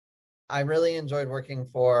I really enjoyed working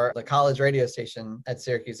for the college radio station at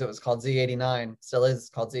Syracuse. It was called Z89, still is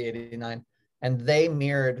called Z89. And they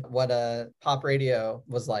mirrored what a pop radio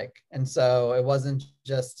was like. And so it wasn't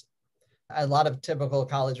just a lot of typical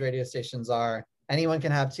college radio stations are anyone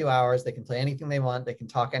can have 2 hours. They can play anything they want. They can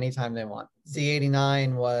talk anytime they want.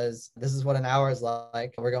 Z89 was, this is what an hour is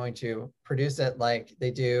like. We're going to produce it like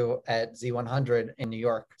they do at Z100 in New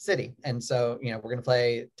York City. And so, we're going to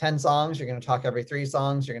play 10 songs. You're going to talk every 3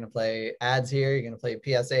 songs. You're going to play ads here. You're going to play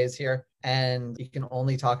PSAs here. And you can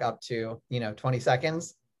only talk up to, 20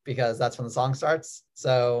 seconds because that's when the song starts.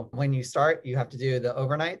 So when you start, you have to do the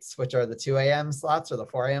overnights, which are the 2 a.m. slots or the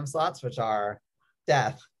 4 a.m. slots, which are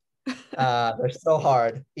death. They're so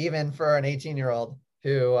hard, even for an 18-year-old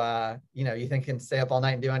who, you think can stay up all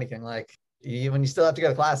night and do anything. Like when you still have to go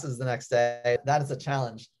to classes the next day, that is a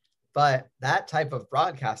challenge. But that type of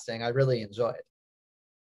broadcasting, I really enjoyed.